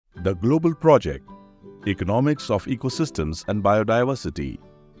The global project, Economics of Ecosystems and Biodiversity,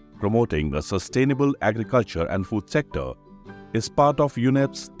 promoting a sustainable agriculture and food sector, is part of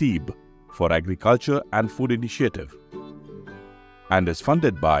UNEP's TEEB for Agriculture and Food Initiative and is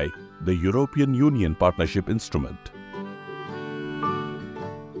funded by the European Union Partnership Instrument.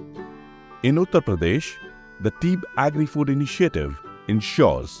 In Uttar Pradesh, the TEEB Agri-Food Initiative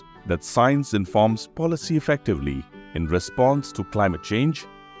ensures that science informs policy effectively in response to climate change,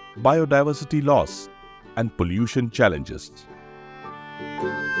 biodiversity loss, and pollution challenges.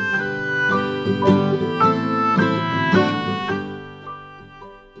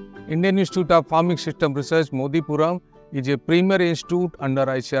 Indian Institute of Farming System Research, Modipuram, is a premier institute under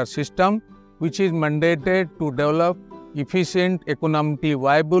ICR system which is mandated to develop efficient, economically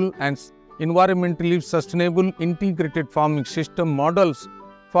viable and environmentally sustainable integrated farming system models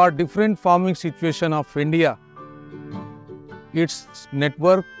for different farming situations of India. Its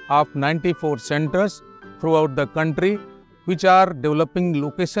network of 94 centers throughout the country which are developing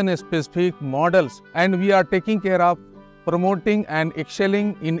location-specific models, and we are taking care of promoting and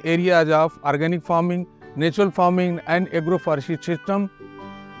excelling in areas of organic farming, natural farming and agroforestry system.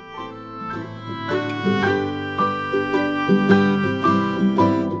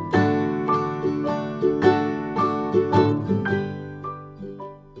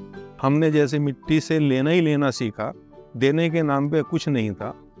 हमने जैसे मिट्टी से लेना ही लेना सीखा, देने के नाम पे कुछ नहीं था,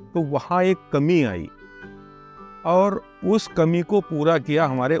 तो वहाँ एक कमी आई और उस कमी को पूरा किया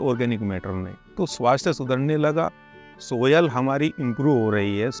हमारे ऑर्गेनिक मैटर ने, तो स्वास्थ्य सुधरने लगा, सोयल हमारी इम्प्रूव हो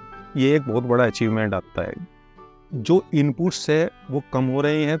रही है। ये एक बहुत बड़ा अचीवमेंट आता है। जो इनपुट्स है वो कम हो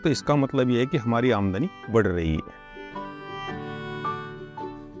रहे हैं, तो इसका मतलब ये है कि हमारी आमदनी बढ़ रही है।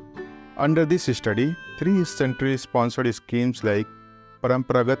 Under this study, 3 century-sponsored schemes like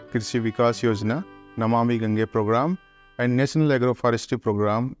Paramparagat Krishi Vikas Yojana, Namami Gange program, and National Agroforestry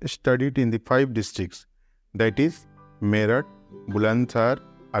program studied in the 5 districts, that is Meerut, Bulandshahr,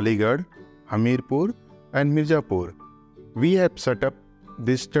 Aligarh, Hamirpur, and Mirzapur. We have set up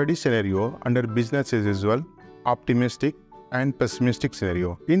this study scenario under business as usual, optimistic, and pessimistic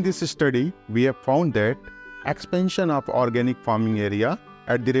scenario. In this study, we have found that expansion of organic farming area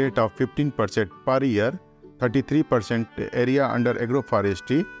at the rate of 15% per year, 33% area under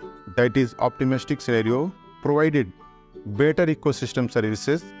agroforestry, that is optimistic scenario, provided better ecosystem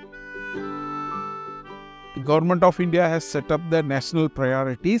services. The Government of India has set up the national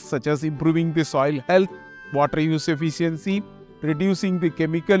priorities such as improving the soil health, water use efficiency, reducing the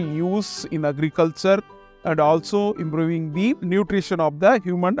chemical use in agriculture, and also improving the nutrition of the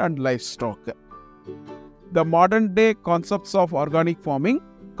human and livestock. The modern day concepts of organic farming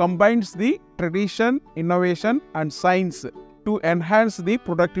combines the tradition, innovation and science to enhance the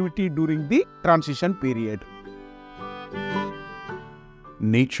productivity during the transition period.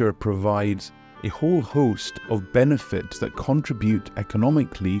 Nature provides a whole host of benefits that contribute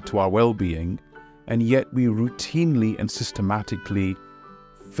economically to our well-being, and yet we routinely and systematically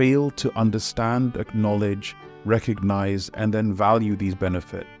fail to understand, acknowledge, recognize, and then value these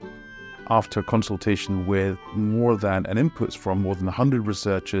benefits. After consultation with inputs from more than 100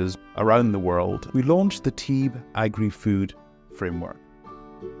 researchers around the world, we launched the TEEB Agri-Food Framework.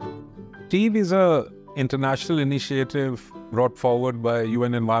 TEEB is an international initiative brought forward by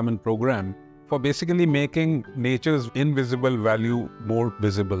UN Environment Programme for basically making nature's invisible value more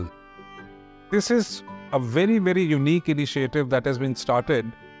visible. This is a very, very unique initiative that has been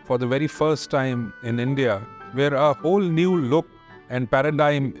started for the very first time in India, where a whole new look and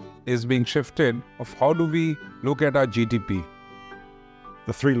paradigm is being shifted of how do we look at our GDP.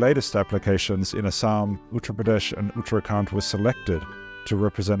 The 3 latest applications in Assam, Uttar Pradesh and Uttarakhand were selected to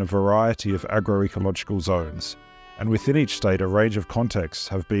represent a variety of agroecological zones, and within each state a range of contexts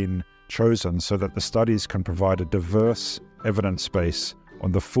have been chosen so that the studies can provide a diverse evidence base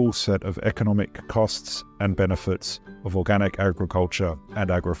on the full set of economic costs and benefits of organic agriculture and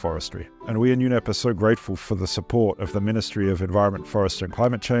agroforestry. And we in UNEP are so grateful for the support of the Ministry of Environment, Forest and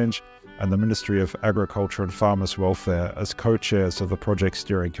Climate Change and the Ministry of Agriculture and Farmers Welfare as co-chairs of the Project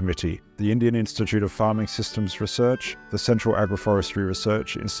Steering Committee, the Indian Institute of Farming Systems Research, the Central Agroforestry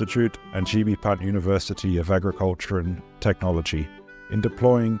Research Institute and GB Pant University of Agriculture and Technology in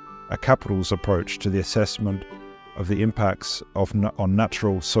deploying a capitals approach to the assessment of the impacts on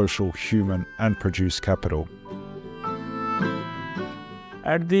natural, social, human and produce capital.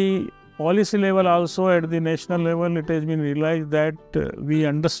 At the policy level also, at the national level, it has been realized that we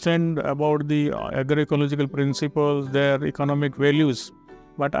understand about the agroecological principles, their economic values.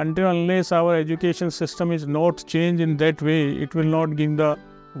 But until unless our education system is not changed in that way, it will not give the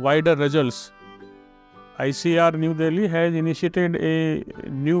wider results. ICR New Delhi has initiated a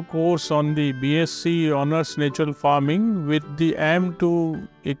new course on the BSc Honours Natural Farming with the aim to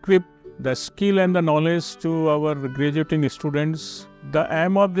equip the skill and the knowledge to our graduating students. The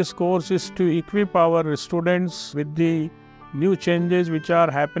aim of this course is to equip our students with the new changes which are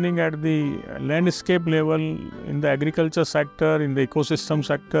happening at the landscape level in the agriculture sector, in the ecosystem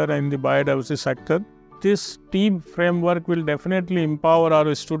sector and the biodiversity sector. This team framework will definitely empower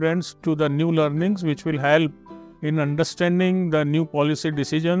our students to the new learnings which will help in understanding the new policy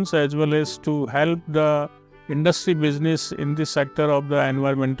decisions as well as to help the industry business in the sector of the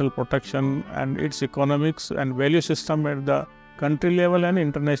environmental protection and its economics and value system at the country level and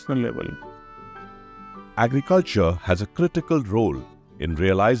international level. Agriculture has a critical role in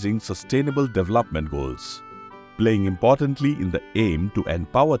realizing sustainable development goals, playing importantly in the aim to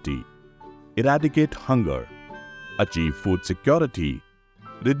end poverty, eradicate hunger, achieve food security,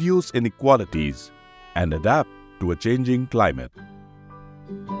 reduce inequalities, and adapt to a changing climate.